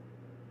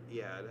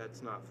yeah,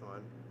 that's not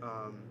fun.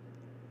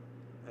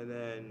 And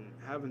then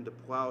having to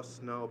plow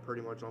snow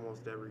pretty much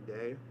almost every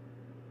day,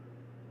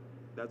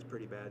 that's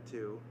pretty bad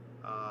too.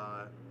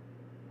 Uh,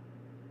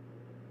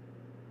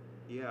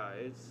 yeah,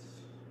 it's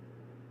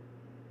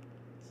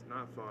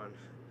not fun.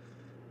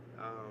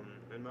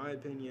 In my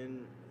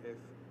opinion,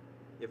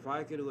 if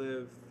I could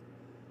live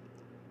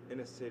in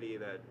a city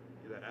that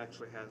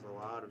actually has a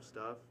lot of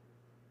stuff,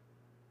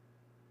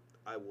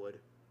 I would.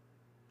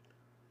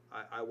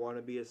 I want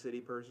to be a city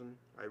person.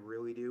 I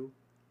really do.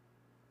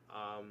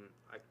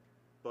 I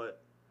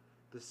but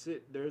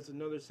there's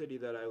another city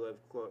that I live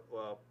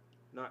well,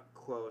 not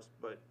close,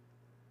 but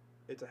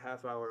it's a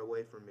half hour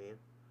away from me.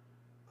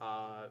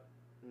 Uh,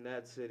 and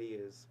that city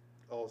is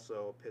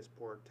also a piss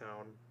poor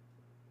town.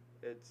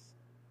 It's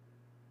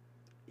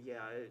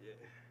yeah.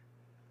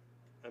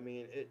 I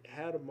mean, it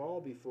had a mall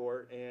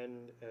before,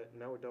 and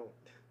now it don't.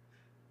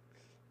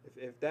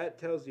 If that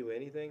tells you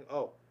anything,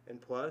 oh, and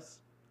plus,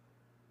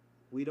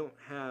 we don't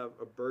have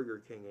a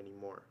Burger King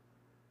anymore.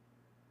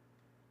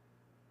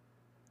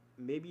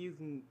 Maybe you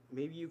can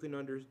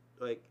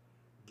like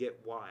get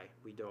why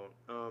we don't.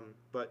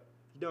 But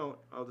if you don't,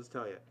 I'll just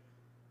tell you,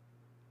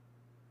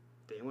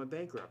 they went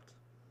bankrupt.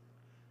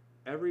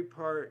 Every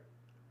part,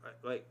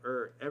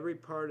 or every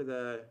part of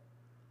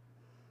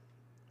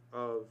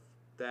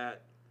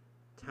that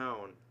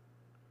town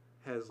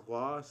has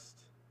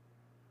lost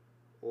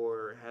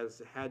or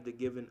has had to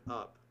given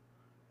up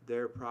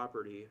their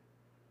property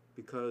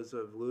because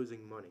of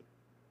losing money.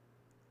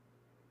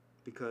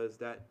 Because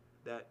that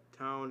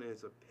town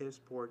is a piss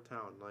poor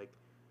town. Like,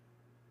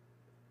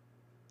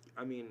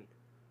 I mean,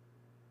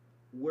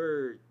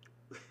 we're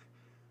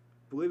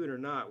believe it or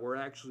not, there's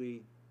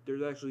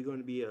actually going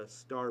to be a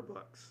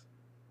Starbucks,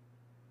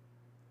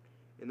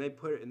 and they're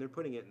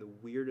putting it in the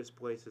weirdest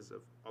places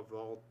of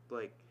all.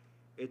 Like,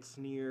 it's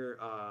near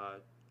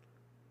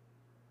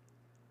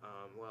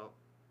well,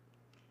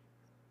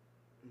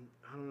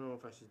 I don't know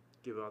if I should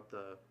give out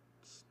the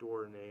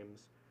store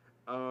names,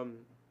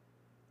 um,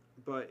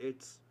 but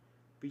it's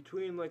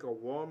between like a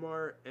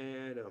Walmart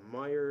and a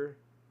Meijer,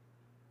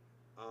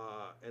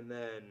 and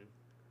then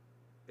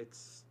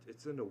it's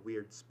in a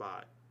weird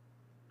spot.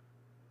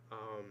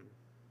 Um,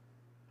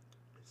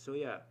 so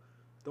yeah,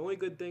 the only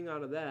good thing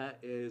out of that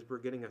is we're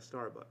getting a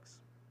Starbucks.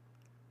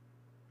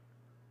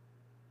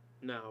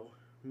 Now,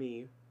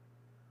 me,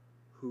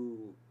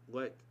 who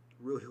like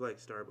really like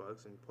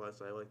Starbucks, and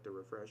plus I like the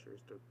refreshers.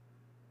 They're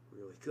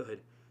really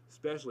good.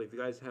 Especially if you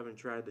guys haven't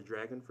tried the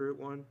dragon fruit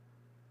one,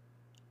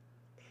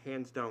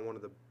 hands down one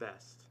of the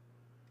best.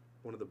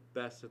 One of the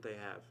best that they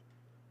have.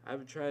 I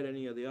haven't tried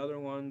any of the other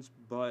ones,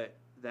 but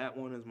that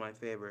one is my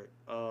favorite.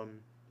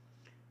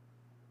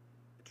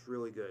 It's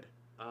really good.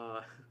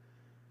 Uh,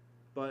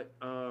 but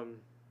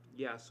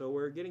yeah, so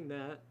we're getting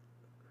that,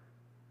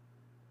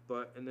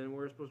 and then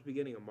we're supposed to be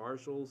getting a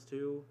Marshalls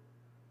too,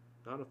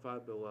 not a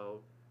Five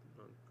Below,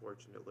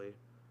 unfortunately.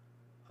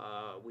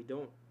 We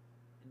don't.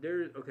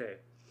 Okay.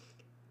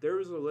 There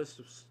was a list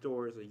of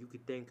stores that you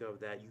could think of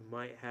that you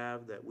might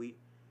have that we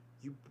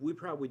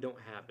probably don't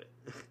have it.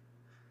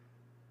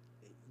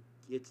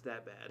 It's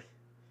that bad.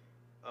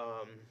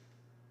 Um,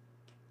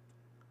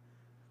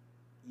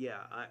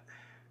 yeah,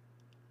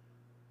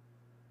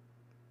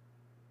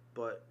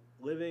 but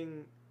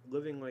living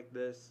like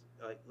this,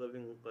 like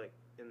living like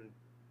in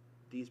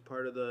these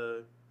part of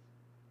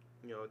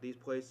these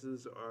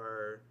places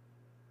are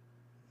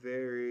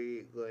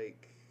very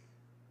like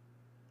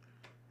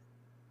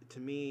to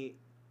me,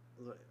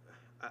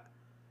 I,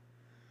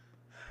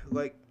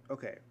 like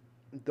okay.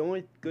 The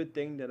only good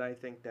thing that I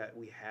think that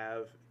we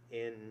have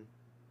in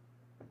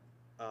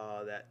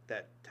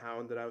that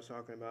town that I was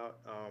talking about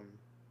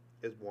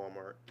is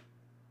Walmart,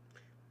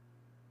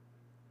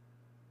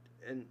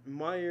 and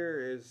Meyer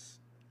is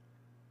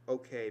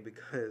okay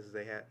because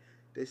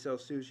they sell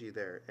sushi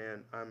there,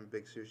 and I'm a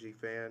big sushi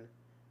fan.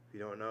 If you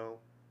don't know,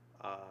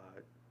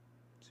 uh,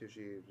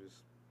 sushi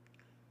is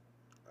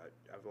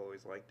I've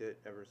always liked it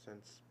ever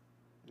since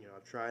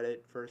I've tried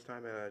it first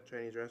time at a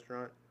Chinese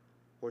restaurant,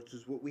 which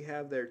is what we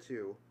have there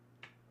too.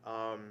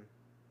 Um,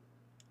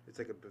 it's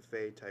like a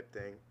buffet type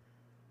thing.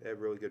 They have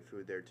really good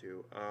food there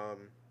too.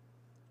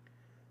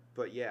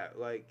 But yeah,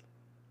 like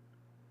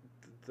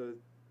the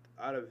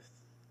out of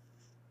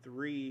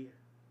three,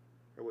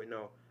 or wait,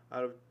 no,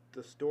 out of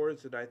the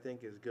stores that I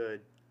think is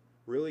good,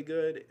 really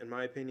good in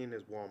my opinion,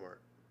 is Walmart.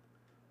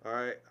 All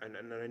right,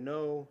 and I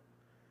know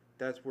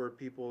that's where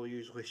people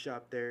usually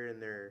shop there in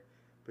their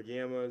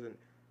pajamas, and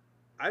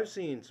I've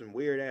seen some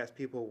weird ass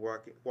people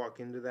walk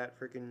into that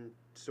freaking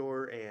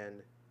store,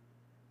 and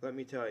let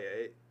me tell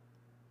you,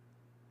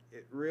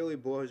 it really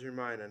blows your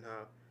mind on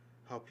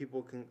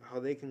how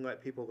they can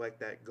let people like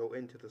that go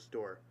into the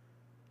store.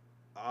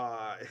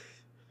 Uh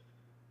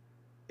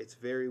it's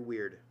very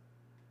weird,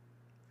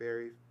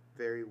 very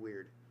very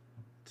weird.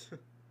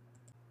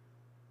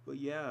 But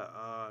yeah,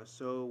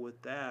 so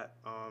with that,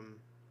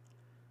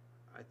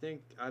 I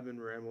think I've been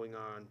rambling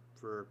on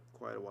for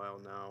quite a while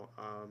now.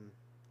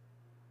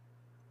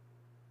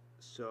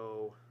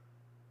 So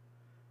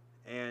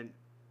and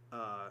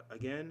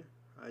again,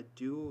 I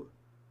do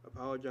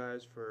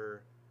apologize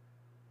for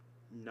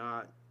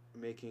not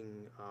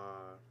making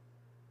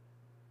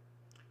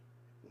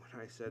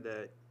when I said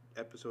that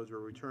episodes were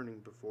returning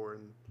before,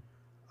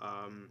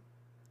 um,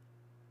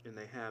 and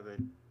they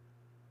haven't.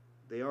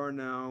 They are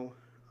now.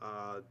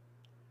 Uh,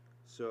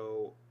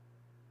 so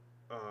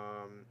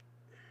um,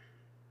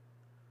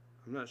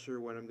 I'm not sure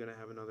when I'm gonna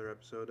have another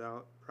episode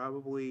out.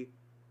 Probably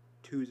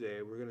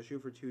Tuesday. We're gonna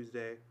shoot for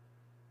Tuesday,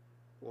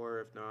 or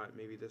if not,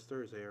 maybe this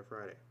Thursday or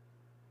Friday.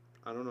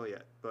 I don't know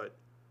yet, but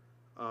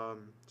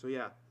so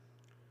yeah,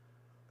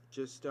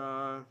 just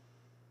thanks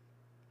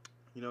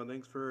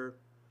for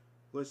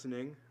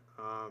listening.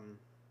 Um,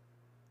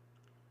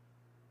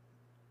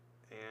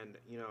 and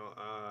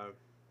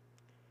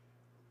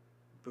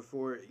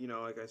before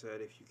like I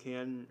said, if you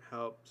can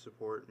help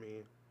support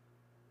me,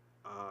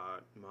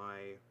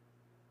 my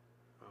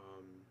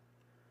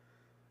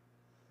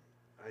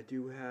I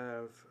do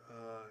have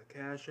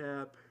Cash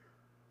App.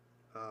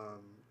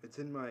 It's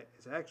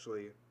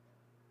actually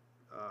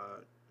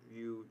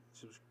you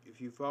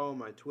if you follow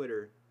my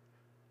Twitter,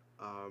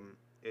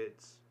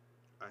 it's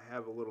I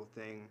have a little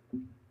thing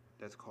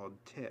that's called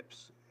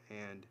tips,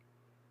 and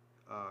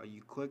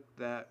you click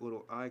that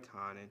little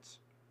icon. It's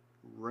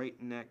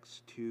right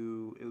next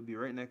to it would be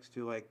right next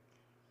to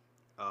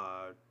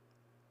uh,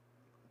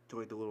 the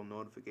little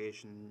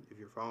notification. If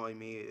you're following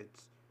me,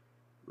 it's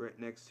right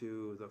next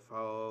to the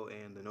follow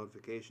and the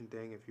notification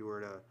thing. If you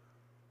were to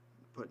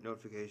put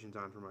notifications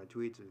on for my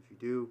tweets, if you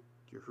do,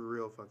 you're a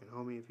real fucking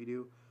homie if you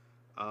do.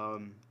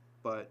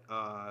 But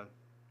so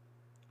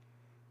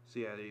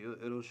yeah,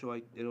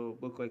 it'll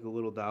look like a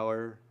little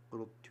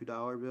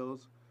 $2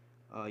 bills.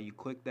 You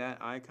click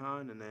that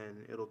icon, and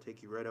then it'll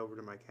take you right over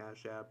to my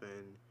Cash App,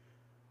 and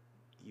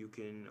you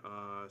can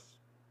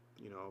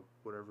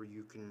whatever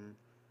you can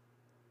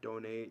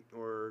donate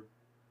or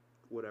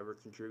whatever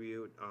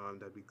contribute,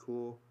 that'd be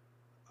cool.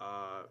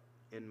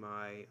 In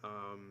my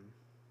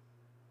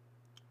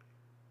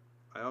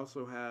I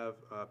also have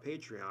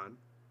Patreon.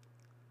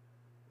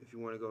 If you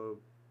want to go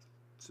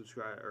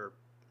subscribe or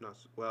not,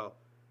 well,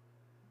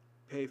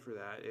 pay for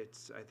that.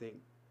 I think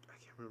I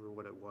can't remember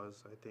what it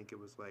was. I think it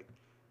was like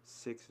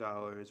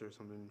 $6 or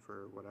something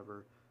for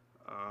whatever,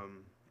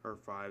 or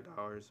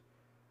 $5.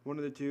 One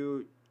of the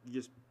two. You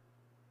just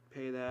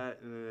pay that,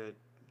 and then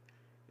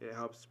it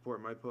helps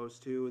support my posts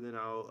too. And then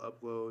I'll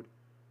upload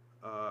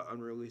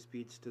unreleased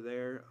beats to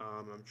there.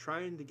 I'm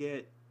trying to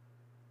get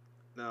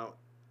now.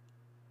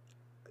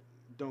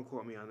 Don't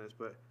quote me on this,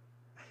 but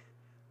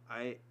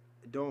I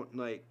don't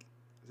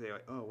say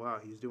oh wow,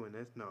 he's doing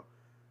this. No,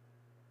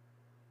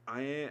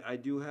 I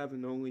do have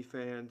an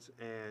OnlyFans,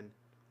 and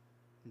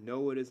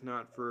no, it is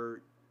not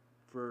for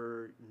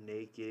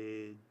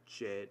naked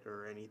shit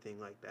or anything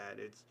like that.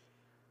 It's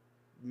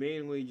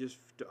mainly just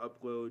to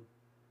upload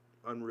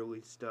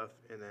unreleased stuff,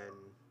 and then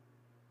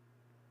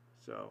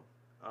so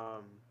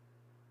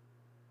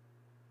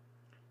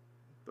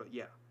but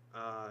yeah,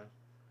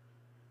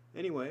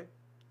 anyway,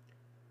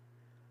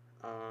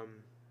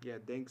 yeah,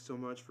 thanks so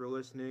much for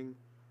listening.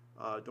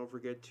 Don't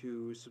forget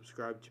to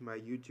subscribe to my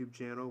YouTube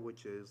channel,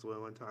 which is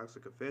Loyal and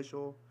Toxic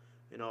Official,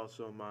 and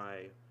also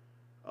my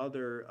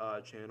other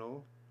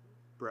channel,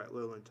 Brett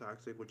Loyal and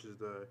Toxic, which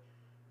is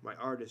my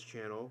artist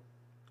channel.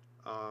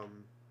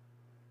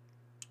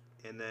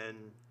 And then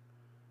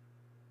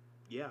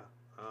yeah,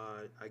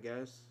 I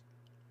guess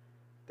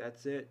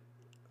that's it.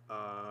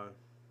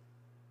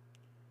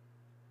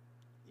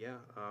 Yeah,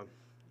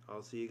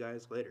 I'll see you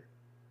guys later.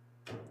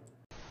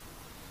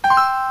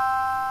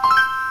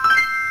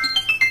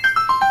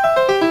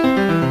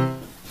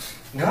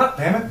 God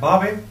damn it,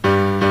 Bobby.